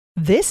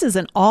This is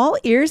an All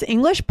Ears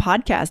English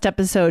podcast,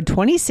 episode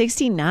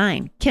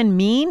 2069. Can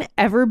mean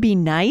ever be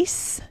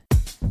nice?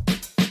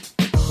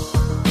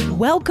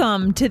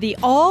 Welcome to the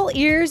All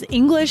Ears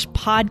English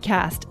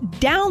podcast,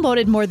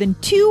 downloaded more than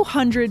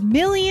 200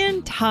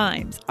 million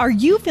times. Are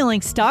you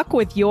feeling stuck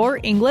with your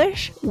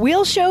English?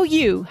 We'll show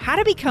you how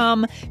to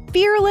become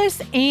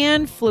fearless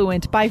and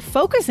fluent by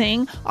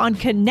focusing on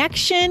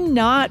connection,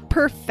 not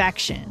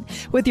perfection.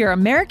 With your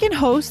American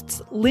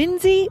hosts,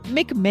 Lindsay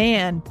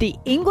McMahon, the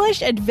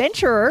English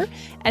adventurer,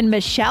 and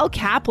Michelle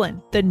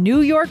Kaplan, the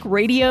New York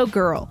radio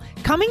girl,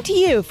 coming to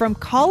you from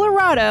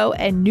Colorado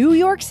and New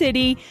York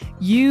City,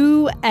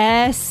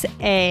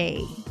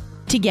 USA.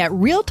 To get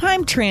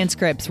real-time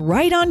transcripts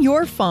right on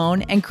your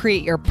phone and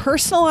create your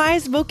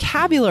personalized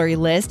vocabulary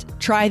list,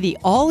 try the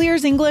All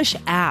Ears English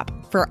app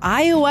for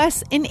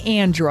iOS and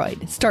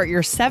Android. Start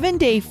your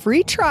 7-day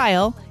free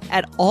trial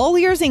at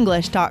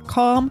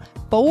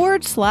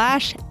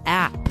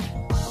allearsenglish.com/app.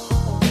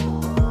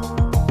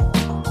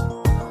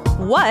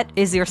 What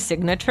is your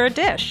signature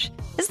dish?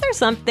 Is there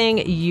something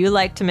you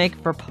like to make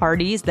for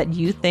parties that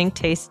you think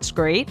tastes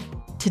great?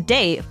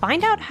 Today,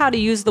 find out how to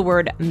use the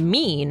word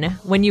mean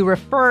when you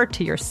refer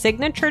to your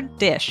signature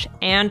dish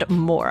and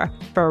more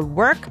for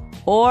work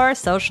or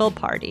social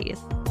parties.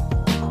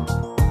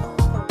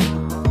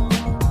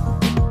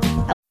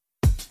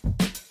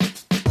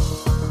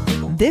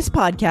 This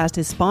podcast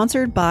is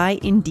sponsored by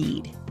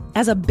Indeed.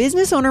 As a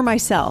business owner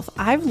myself,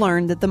 I've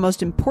learned that the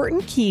most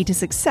important key to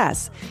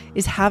success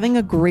is having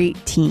a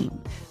great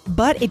team.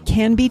 But it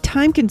can be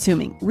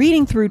time-consuming,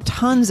 reading through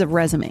tons of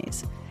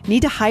resumes.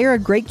 Need to hire a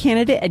great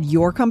candidate at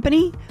your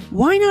company?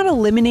 Why not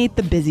eliminate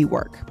the busy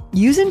work?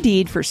 Use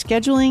Indeed for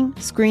scheduling,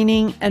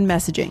 screening, and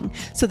messaging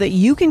so that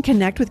you can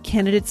connect with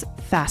candidates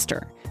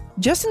faster.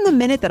 Just in the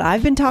minute that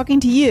I've been talking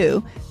to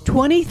you,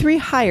 23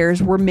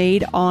 hires were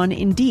made on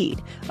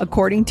Indeed,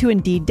 according to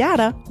Indeed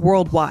data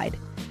worldwide.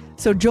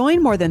 So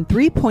join more than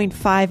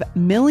 3.5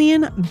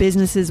 million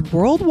businesses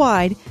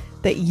worldwide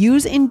that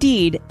use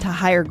Indeed to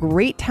hire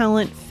great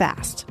talent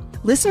fast.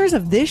 Listeners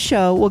of this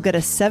show will get a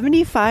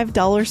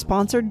 $75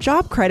 sponsored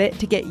job credit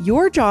to get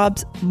your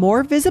jobs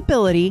more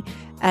visibility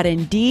at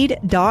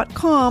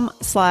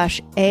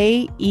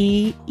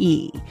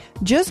Indeed.com/AEE.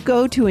 Just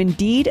go to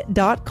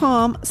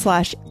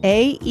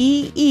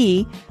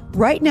Indeed.com/AEE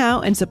right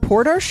now and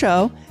support our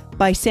show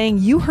by saying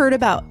you heard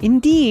about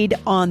Indeed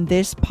on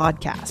this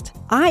podcast.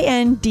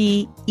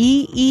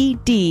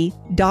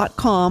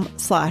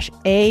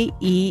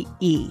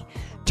 INDEED.com/AEE.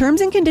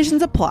 Terms and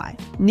conditions apply.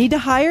 Need to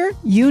hire?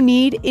 You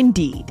need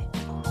Indeed.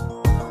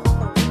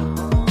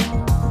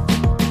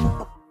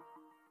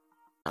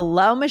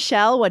 Hello,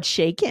 Michelle. What's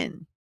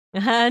shaking?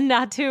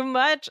 Not too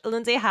much.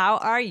 Lindsay, how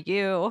are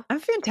you? I'm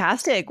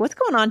fantastic. What's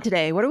going on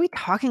today? What are we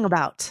talking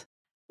about?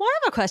 Well, I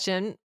have a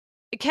question.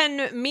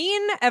 Can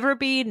mean ever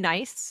be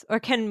nice, or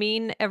can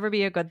mean ever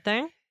be a good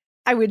thing?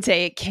 I would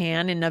say it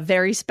can in a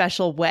very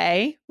special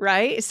way,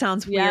 right? It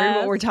sounds weird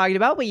what we're talking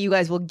about, but you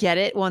guys will get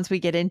it once we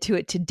get into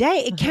it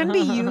today. It can be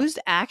used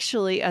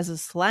actually as a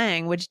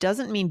slang, which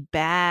doesn't mean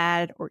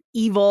bad or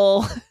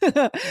evil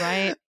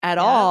right? at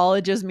all.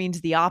 It just means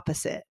the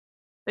opposite.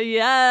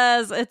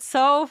 Yes, it's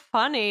so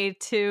funny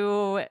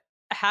to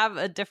have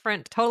a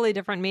totally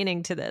different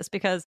meaning to this,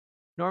 because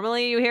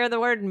normally you hear the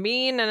word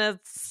mean and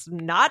it's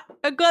not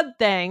a good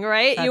thing,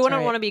 right? That's you wouldn't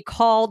right. want to be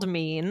called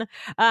mean.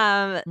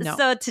 No.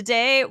 So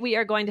today we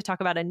are going to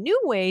talk about a new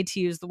way to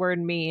use the word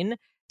mean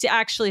to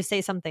actually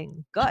say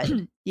something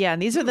good. Yeah.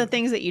 And these are the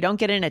things that you don't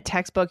get in a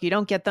textbook. You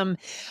don't get them,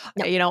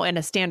 in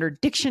a standard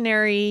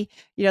dictionary.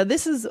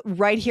 This is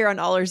right here on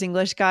All Ears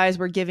English, guys.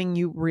 We're giving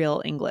you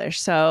real English.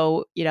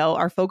 So,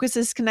 our focus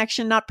is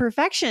connection, not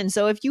perfection.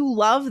 So if you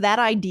love that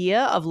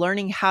idea of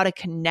learning how to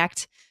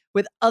connect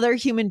with other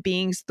human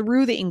beings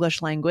through the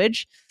English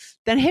language,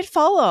 then hit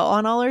follow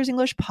on All Ears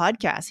English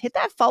podcast. Hit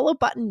that follow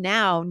button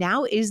now.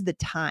 Now is the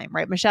time,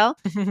 right, Michelle?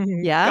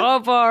 Yeah.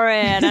 Go for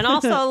it. And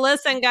also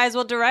listen, guys,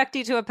 we'll direct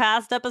you to a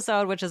past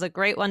episode, which is a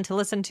great one to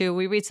listen to.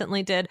 We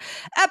recently did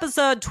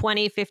episode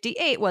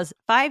 2058, was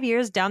 5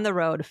 years down the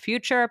road,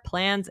 future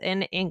plans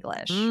in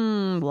English.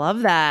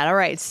 Love that. All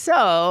right.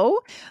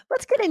 So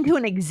let's get into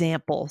an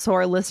example so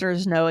our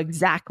listeners know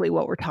exactly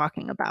what we're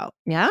talking about.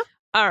 Yeah.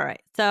 All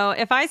right. So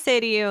if I say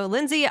to you,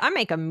 Lindsay, I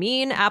make a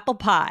mean apple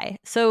pie.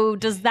 So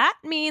does that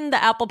mean the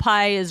apple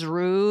pie is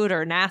rude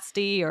or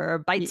nasty or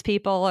bites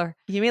people? Or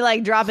you mean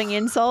like dropping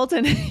insult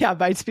and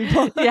bites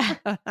people? Yeah.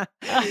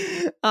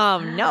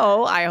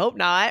 No, I hope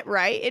not.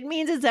 Right. It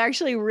means it's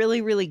actually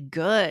really, really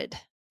good.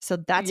 So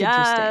that's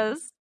interesting.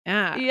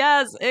 Yeah.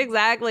 Yes,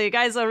 exactly.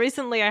 Guys, so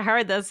recently I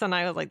heard this and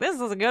I was like, this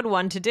is a good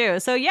one to do.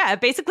 So yeah,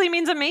 it basically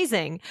means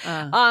amazing.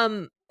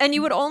 And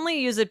you would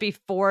only use it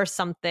before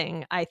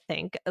something, I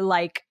think,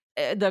 like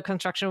the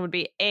construction would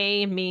be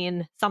a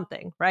mean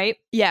something, right?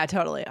 Yeah,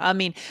 totally. I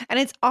mean, and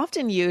it's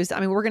often used,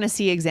 we're going to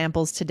see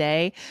examples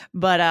today,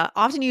 but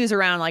often used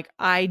around like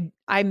I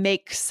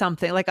make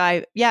something like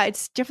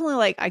it's definitely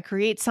like I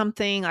create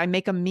something, I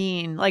make a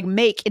mean, like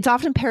make. It's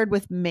often paired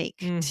with make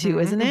too,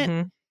 isn't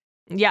it?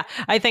 Yeah,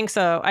 I think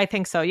so. I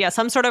think so. Yeah,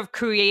 some sort of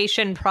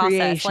creation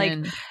process.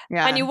 Creation. Like,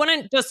 Yeah. and you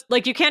wouldn't just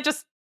like, you can't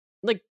just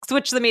like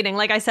switch the meaning.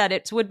 Like I said,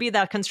 it would be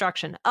that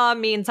construction.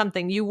 Mean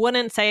something. You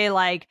wouldn't say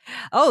like,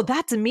 oh,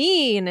 that's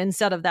mean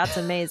instead of that's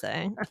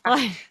amazing.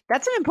 Like,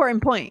 That's an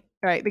important point,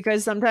 right?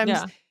 Because sometimes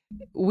yeah,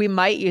 we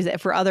might use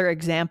it for other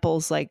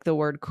examples like the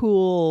word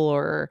cool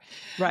or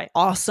right.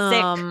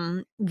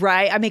 awesome,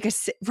 right? I make a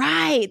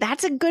right.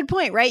 That's a good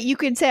point, right? You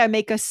can say I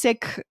make a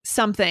sick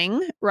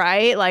something,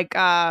 right? Like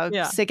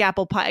sick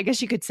apple pie. I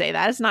guess you could say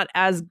that. It's not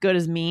as good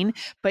as mean,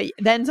 but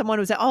then someone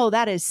would say, "Oh,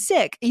 that is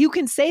sick." You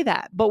can say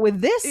that, but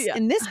with this,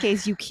 in this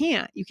case, you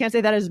can't. You can't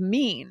say that is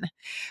mean.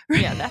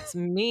 Yeah, that's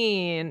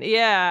mean.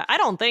 Yeah, I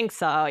don't think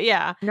so.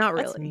 Yeah, not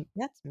really.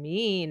 That's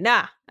mean.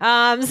 Nah.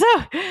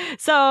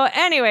 So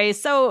anyway,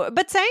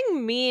 but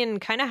saying mean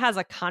kind of has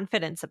a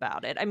confidence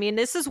about it. I mean,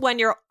 this is when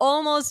you're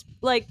almost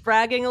like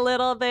bragging a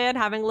little bit,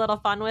 having a little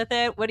fun with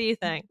it. What do you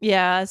think?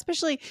 Yeah,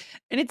 especially,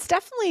 and it's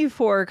definitely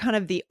for kind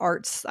of the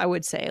arts, I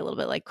would say, a little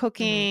bit like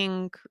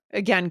cooking,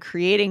 again,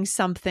 creating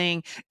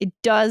something. It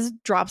does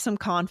drop some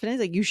confidence.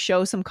 Like you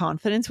show some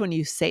confidence when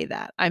you say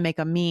that. I make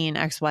a mean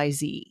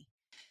XYZ.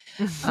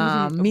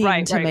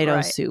 Mean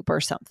tomato soup or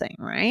something,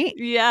 right?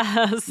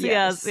 Yes,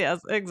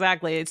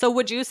 exactly. So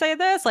would you say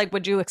this? Like,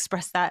 would you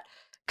express that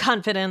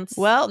confidence?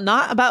 Well,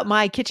 not about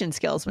my kitchen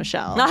skills,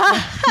 Michelle.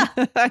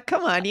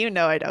 Come on, you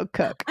know I don't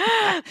cook.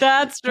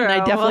 That's true. And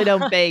I definitely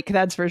don't bake,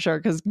 that's for sure,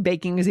 because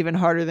baking is even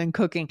harder than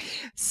cooking.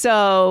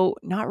 So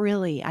not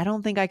really. I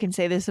don't think I can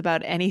say this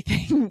about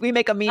anything. We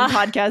make a mean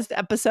podcast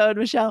episode,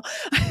 Michelle.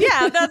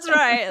 Yeah, that's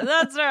right.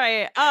 That's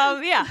right.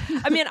 Yeah.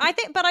 I mean,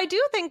 I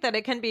do think that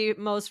it can be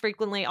most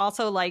frequently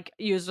also like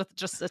used with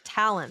just a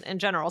talent in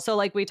general. So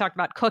like we talked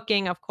about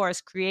cooking, of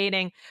course,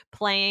 creating,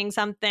 playing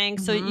something.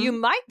 So you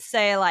might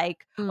say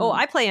like, oh,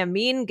 I play a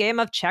mean game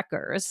of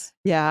checkers.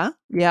 Yeah.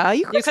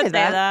 You could say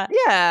that.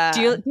 Yeah.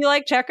 Do you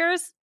like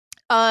checkers?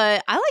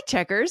 I like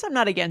checkers. I'm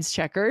not against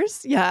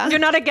checkers. Yeah. You're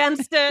not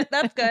against it.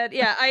 That's good.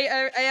 Yeah.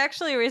 I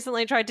actually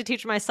recently tried to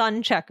teach my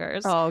son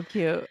checkers. Oh,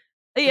 cute.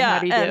 Yeah.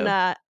 He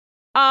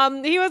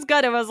was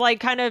good. It was like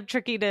kind of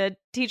tricky to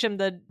teach him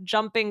the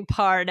jumping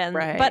part,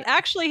 but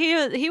actually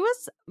he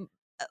was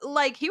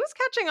like, he was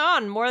catching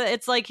on more.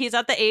 It's like he's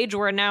at the age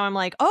where now I'm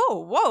like,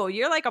 oh, whoa,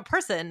 you're like a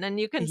person and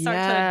you can start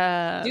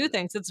to do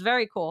things. It's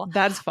very cool.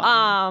 That's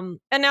fun.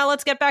 And now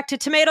let's get back to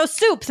tomato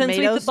soup since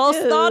we both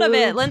thought of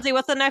it. Lindsay,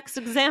 what's the next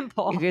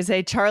example? You could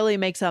say Charlie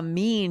makes a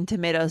mean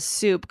tomato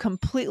soup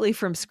completely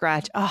from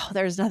scratch. Oh,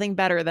 there's nothing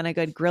better than a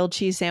good grilled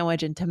cheese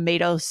sandwich and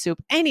tomato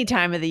soup any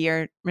time of the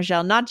year,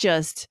 Michelle, not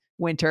just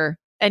winter,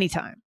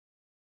 anytime.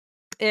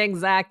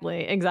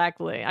 Exactly.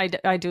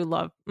 I do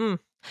love.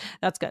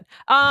 That's good.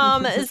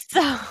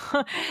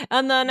 So,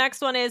 and the next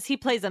one is he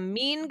plays a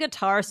mean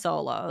guitar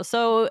solo.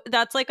 So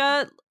that's like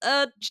a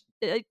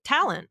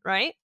talent,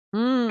 right?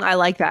 I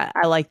like that.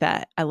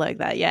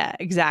 Yeah,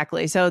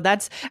 exactly. So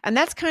that's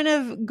kind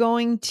of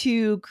going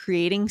to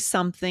creating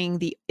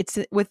something. It's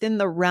within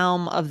the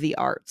realm of the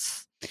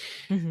arts,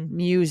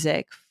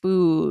 music,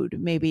 food,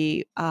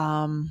 maybe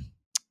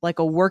like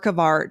a work of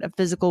art, a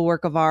physical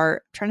work of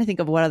art. I'm trying to think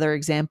of what other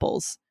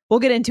examples. We'll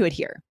get into it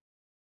here.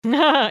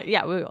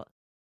 Yeah, we will.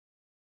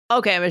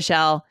 Okay,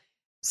 Michelle.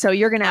 So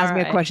you're going to ask me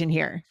a question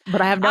here,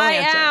 but I have no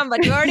answer. I am,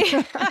 but you already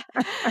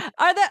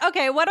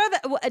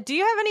do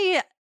you have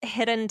any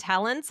hidden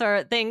talents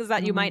or things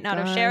that you might not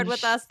have shared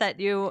with us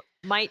that you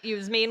might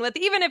use mean with,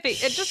 even if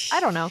it just, I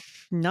don't know.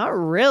 Not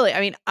really.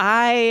 I mean,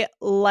 I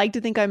like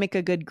to think I make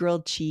a good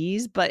grilled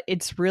cheese, but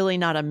it's really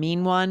not a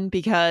mean one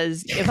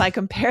because if I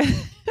compare,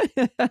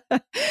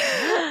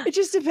 it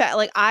just depends.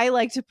 Like I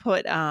like to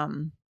put,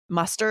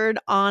 mustard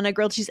on a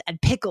grilled cheese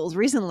and pickles.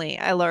 Recently,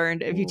 I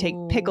learned if you take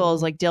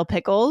pickles, like dill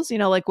pickles,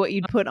 like what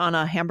you'd put on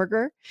a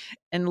hamburger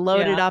and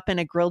load it up in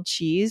a grilled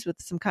cheese with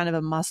some kind of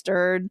a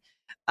mustard,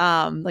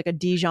 like a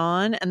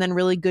Dijon, and then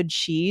really good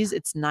cheese.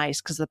 It's nice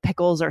because the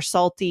pickles are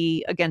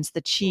salty against the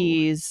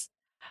cheese.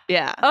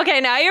 Yeah. Okay,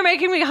 now you're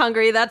making me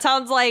hungry. That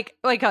sounds like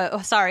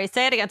sorry,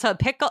 say it again. So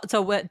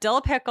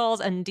dill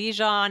pickles and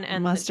Dijon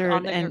and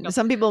mustard. And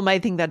some people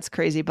might think that's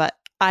crazy, but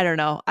I don't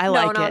know. I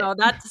like it. No.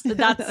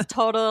 That's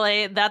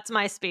totally, that's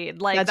my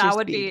speed. Like that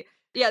would be,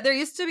 yeah, there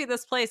used to be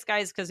this place,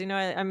 guys, because,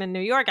 I'm in New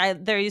York.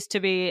 There used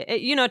to be,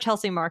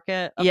 Chelsea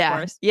Market, of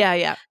course.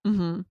 Yeah.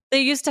 Mm-hmm.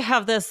 They used to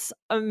have this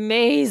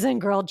amazing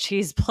grilled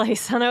cheese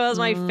place. And it was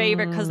my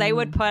favorite because they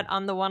would put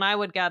on the one I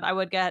would get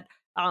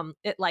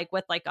it like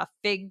with like a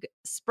fig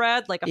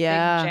spread, like a fig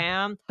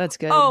jam. That's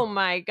good. Oh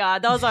my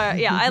God. Those are,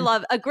 I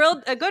love a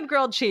good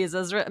grilled cheese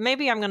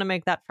maybe I'm going to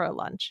make that for a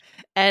lunch.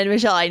 And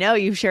Michelle, I know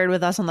you've shared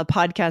with us on the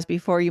podcast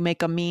before you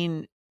make a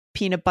mean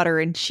peanut butter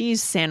and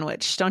cheese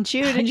sandwich, don't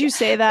you? Did you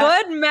say that?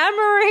 Good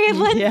memory,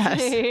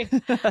 Lindsay.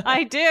 Yes.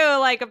 I do,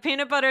 like a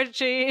peanut butter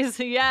cheese.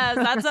 Yes,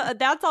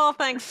 that's all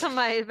thanks to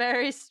my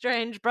very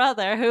strange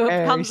brother who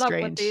comes up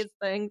with these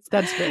things.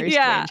 That's very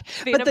strange.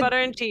 Peanut butter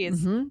and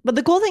cheese. Mm-hmm. But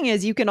the cool thing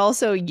is you can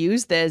also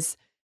use this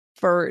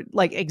for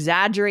like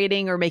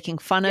exaggerating or making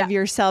fun of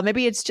yourself.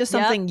 Maybe it's just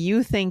something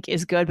you think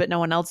is good, but no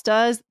one else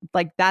does.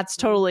 Like that's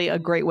totally a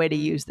great way to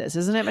use this,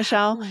 isn't it,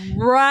 Michelle?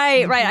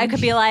 Right. I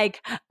could be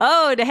like,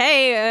 oh,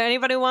 hey,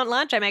 anybody want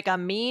lunch? I make a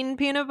mean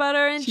peanut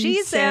butter and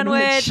cheese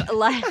sandwich.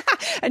 Like,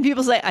 and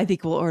people say, I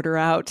think we'll order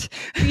out.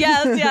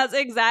 Yes,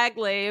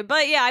 exactly.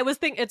 But yeah, I was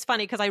thinking, it's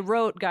funny because I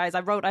wrote,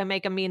 I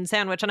make a mean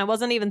sandwich, and I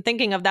wasn't even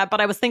thinking of that, but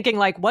I was thinking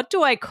like, what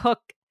do I cook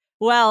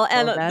well?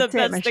 And the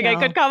best thing I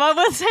could come up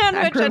with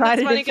sandwich. And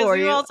it's funny because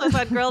you also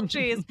said grilled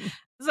cheese.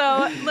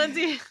 So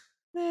Lindsay,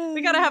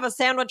 we got to have a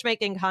sandwich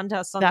making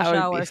contest on the show.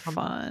 That would be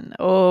fun.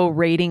 Oh,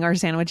 rating our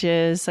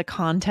sandwiches, a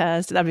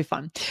contest. That'd be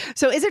fun.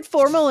 So is it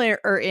formal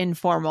or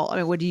informal? I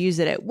mean, would you use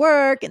it at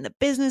work, in the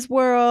business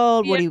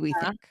world? What do we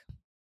think?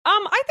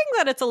 I think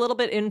that it's a little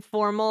bit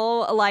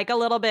informal, like a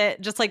little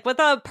bit just like with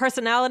a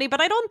personality,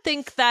 but I don't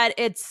think that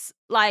it's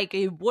like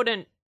you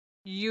wouldn't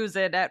use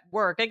it at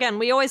work. Again,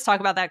 we always talk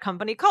about that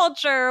company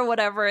culture,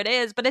 whatever it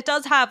is, but it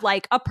does have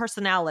like a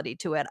personality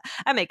to it.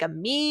 I make a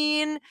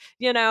mean,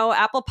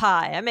 apple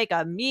pie. I make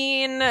a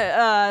mean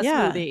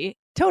smoothie.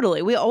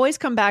 Totally. We always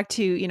come back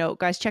to,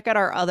 guys, check out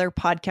our other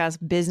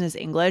podcast, Business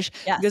English,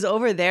 because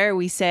over there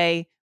we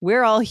say,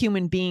 we're all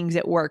human beings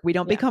at work. We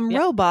don't become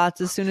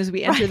robots as soon as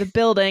we enter the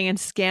building and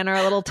scan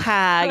our little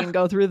tag and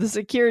go through the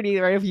security,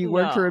 right? If you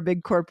work for a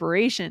big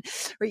corporation,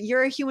 right?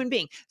 You're a human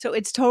being. So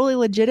it's totally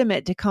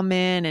legitimate to come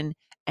in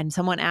and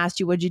someone asked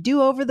you, what'd you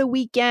do over the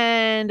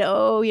weekend?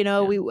 Oh,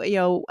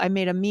 I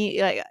made a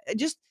meat.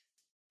 Just,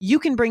 you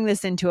can bring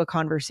this into a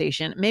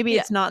conversation. Maybe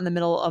it's not in the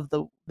middle of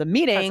the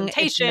meeting.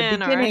 Presentation. It's in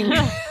the beginning.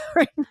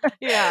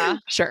 Yeah.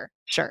 Sure.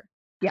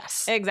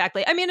 Yes.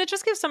 Exactly. I mean, it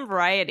just gives some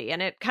variety,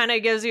 and it kind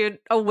of gives you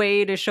a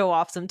way to show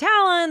off some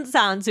talent,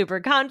 sound super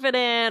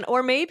confident,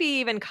 or maybe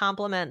even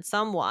compliment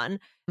someone.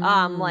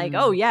 Like,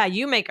 oh yeah,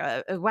 you make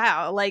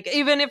wow. Like,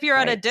 even if you're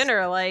at a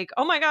dinner, like,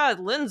 oh my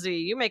God, Lindsay,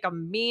 you make a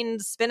mean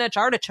spinach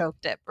artichoke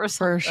dip or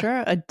something. For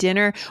sure. A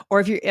dinner. Or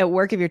if you're at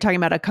work, if you're talking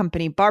about a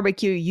company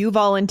barbecue, you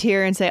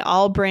volunteer and say,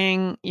 I'll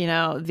bring,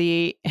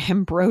 the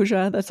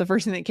ambrosia. That's the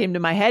first thing that came to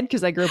my head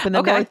because I grew up in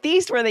the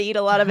Northeast where they eat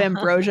a lot of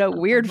ambrosia.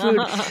 Weird food.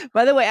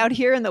 By the way, out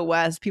here in the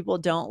West, people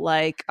don't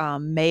like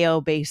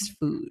mayo-based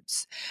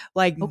foods.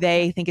 Like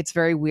they think it's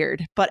very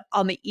weird. But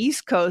on the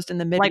East Coast and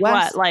the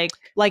Midwest,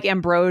 like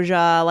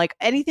ambrosia, like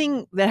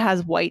anything that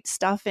has white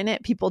stuff in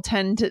it, people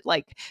tend to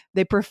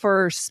they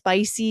prefer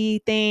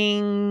spicy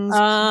things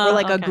or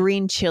like a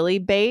green chili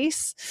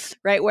base,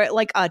 right? Where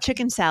like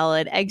chicken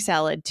salad, egg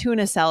salad,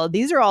 tuna salad.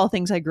 These are all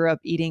things I grew up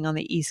eating on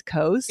the East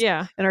Coast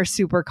and are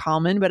super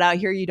common. But out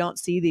here, you don't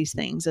see these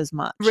things as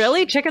much.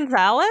 Really? Chicken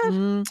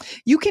salad?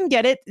 You can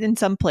get it in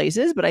some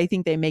places, but I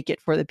think they make it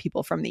for the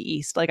people from the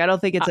East. Like, I don't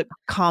think it's a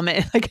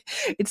common,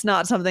 it's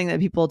not something that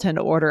people tend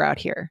to order out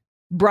here.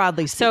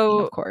 Broadly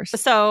speaking, of course.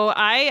 So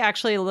I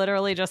actually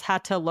literally just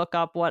had to look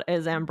up what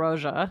is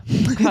ambrosia.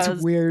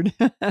 It's weird.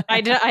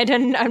 I've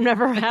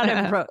never had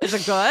ambrosia. Is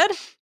it good?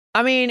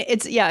 I mean,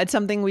 it's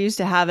something we used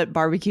to have at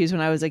barbecues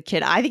when I was a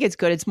kid. I think it's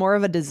good. It's more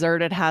of a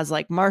dessert. It has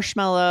like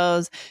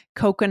marshmallows,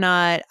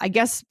 coconut, I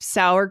guess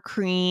sour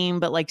cream,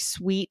 but like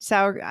sweet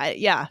sour.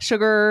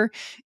 Sugar.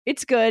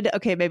 It's good.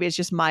 Okay, maybe it's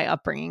just my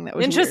upbringing that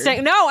was interesting.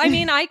 Weird. No, I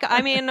mean,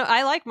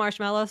 I like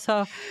marshmallows.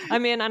 So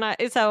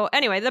so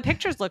anyway, the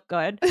pictures look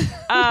good.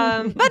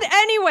 But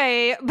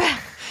anyway,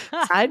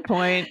 side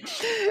point.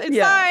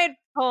 Side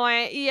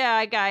point.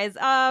 Yeah, guys.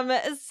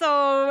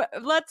 So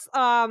let's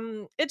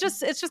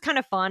it's just kind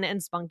of fun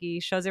and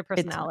spunky, shows your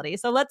personality.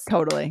 So let's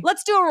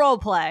do a role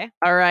play.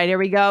 All right, here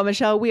we go,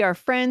 Michelle. We are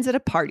friends at a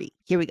party.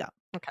 Here we go.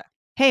 Okay.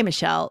 Hey,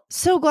 Michelle.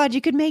 So glad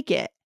you could make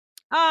it.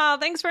 Oh,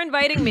 thanks for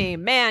inviting me.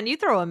 Man, you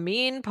throw a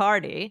mean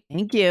party.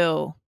 Thank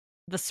you.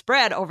 The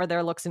spread over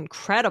there looks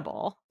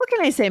incredible. What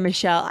can I say,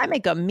 Michelle? I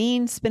make a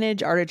mean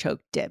spinach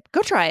artichoke dip.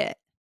 Go try it.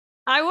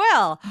 I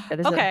will.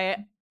 Okay.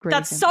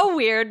 That's so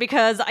weird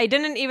because I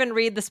didn't even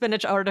read the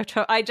spinach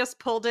artichoke. I just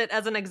pulled it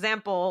as an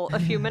example a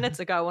few minutes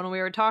ago when we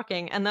were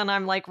talking. And then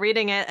I'm like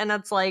reading it and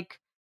it's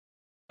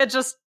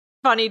just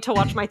funny to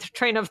watch my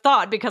train of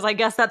thought because I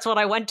guess that's what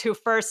I went to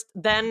first,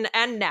 then,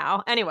 and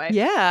now. Anyway.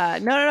 Yeah.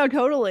 No,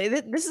 totally.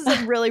 This is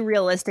a really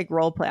realistic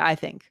role play, I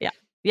think.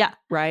 Yeah.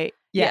 Right.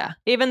 Yeah.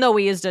 Even though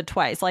we used it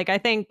twice. Like I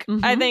think,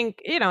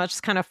 it's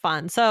just kind of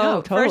fun.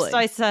 So first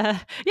I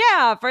said,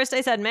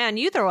 man,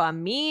 you throw a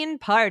mean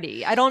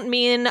party. I don't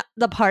mean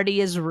the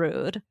party is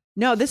rude.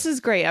 No, this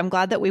is great. I'm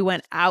glad that we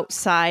went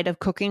outside of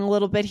cooking a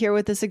little bit here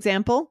with this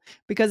example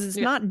because it's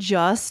not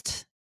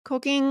just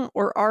cooking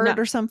or art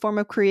or some form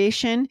of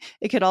creation.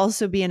 It could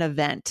also be an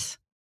event,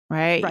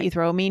 right? You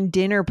throw a mean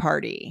dinner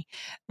party.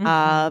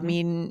 I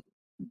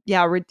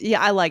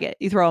like it.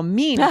 You throw a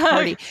mean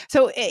party.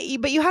 So,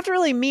 but you have to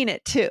really mean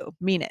it too.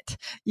 Mean it.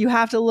 You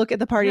have to look at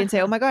the party and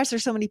say, oh my gosh,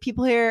 there's so many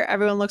people here.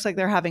 Everyone looks like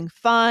they're having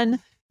fun.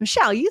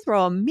 Michelle, you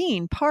throw a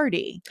mean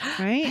party,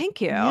 right?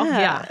 Thank you.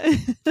 Yeah.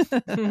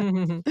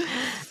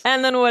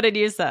 And then what did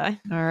you say?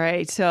 All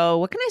right. So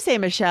what can I say,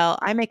 Michelle?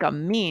 I make a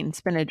mean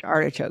spinach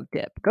artichoke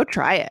dip. Go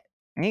try it.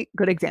 Right?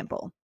 Good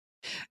example.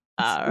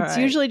 It's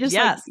usually just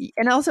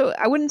and also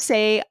I wouldn't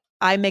say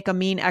I make a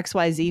mean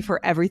XYZ for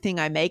everything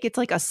I make. It's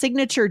like a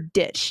signature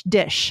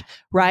dish,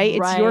 right?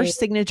 It's your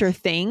signature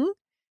thing,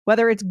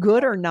 whether it's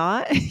good or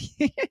not.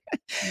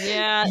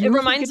 Yeah, it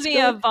reminds me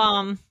of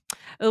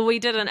we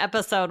did an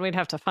episode. We'd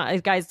have to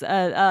find guys.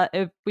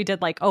 If we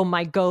did like,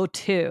 my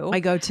go-to. My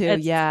go-to,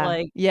 it's yeah,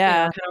 like,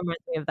 yeah. Kind of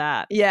reminds me of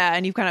that. Yeah,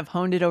 and you've kind of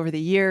honed it over the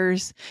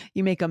years.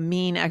 You make a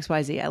mean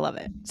XYZ. I love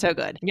it. So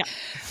good. Yeah.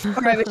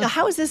 All right, Michelle,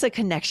 how is this a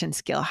connection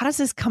skill? How does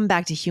this come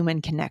back to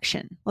human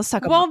connection? Let's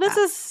talk about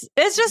it's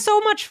just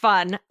so much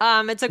fun.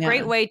 It's a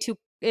great way to,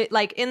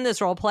 like in this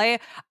role play,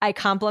 I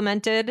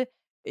complimented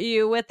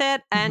you with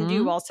it, and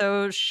you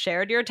also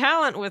shared your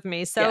talent with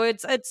me. So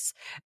it's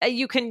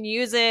you can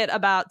use it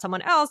about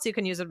someone else, you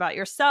can use it about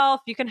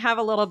yourself, you can have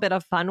a little bit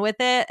of fun with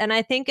it. And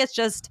I think it's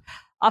just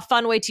a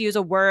fun way to use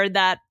a word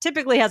that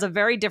typically has a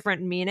very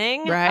different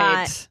meaning.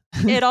 Right.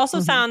 It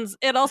also sounds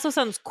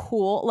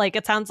cool. Like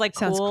it sounds like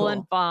cool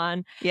and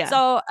fun. Yeah.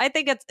 So I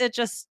think it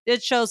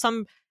shows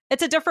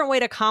it's a different way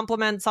to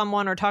compliment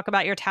someone or talk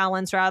about your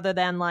talents rather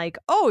than like,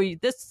 oh,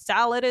 this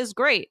salad is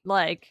great.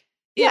 Like,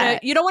 you know,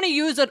 you don't want to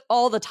use it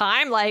all the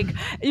time. Like,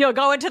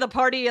 go into the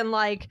party and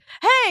like,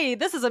 hey,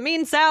 this is a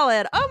mean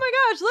salad. Oh my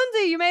gosh,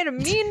 Lindsay, you made a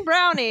mean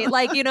brownie.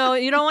 Like, you don't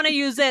want to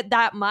use it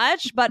that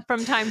much, but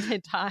from time to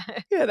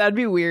time. Yeah, that'd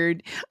be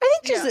weird. I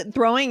think just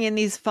throwing in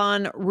these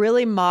fun,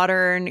 really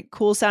modern,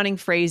 cool sounding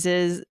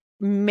phrases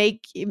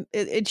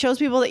it shows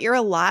people that you're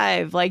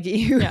alive, like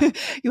you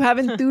have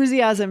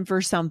enthusiasm for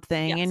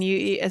something. And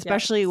you,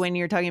 especially when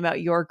you're talking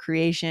about your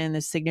creation, the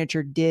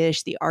signature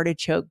dish, the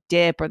artichoke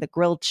dip or the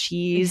grilled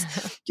cheese,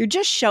 you're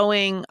just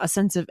showing a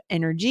sense of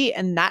energy,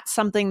 and that's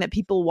something that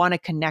people want to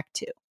connect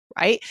to,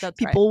 right?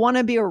 People want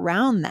to be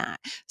around that.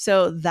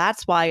 So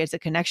that's why it's a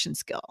connection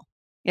skill.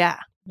 Yeah.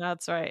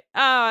 That's right.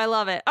 Oh, I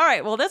love it. All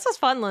right. Well, this was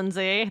fun,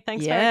 Lindsay.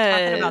 Thanks for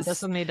talking about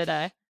this with me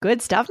today.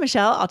 Good stuff,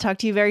 Michelle. I'll talk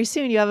to you very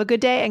soon. You have a good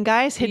day. And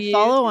guys, hit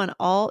follow on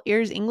All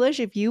Ears English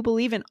if you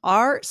believe in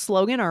our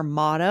slogan, our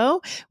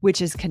motto,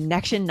 which is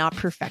connection, not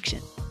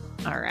perfection.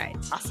 All right.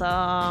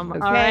 Awesome.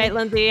 Okay. All right,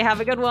 Lindsay, have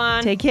a good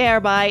one. Take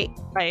care. Bye.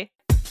 Bye.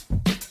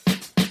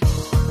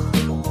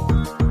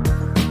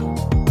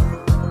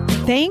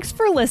 Thanks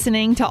for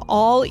listening to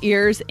All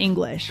Ears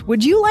English.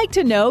 Would you like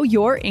to know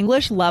your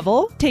English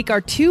level? Take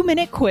our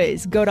 2-minute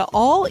quiz. Go to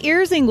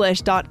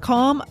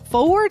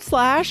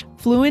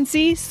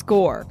allearsenglish.com/fluency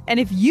score.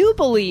 And if you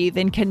believe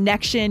in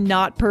connection,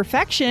 not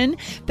perfection,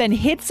 then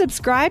hit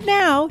subscribe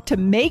now to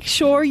make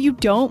sure you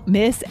don't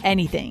miss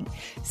anything.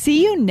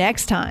 See you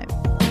next time.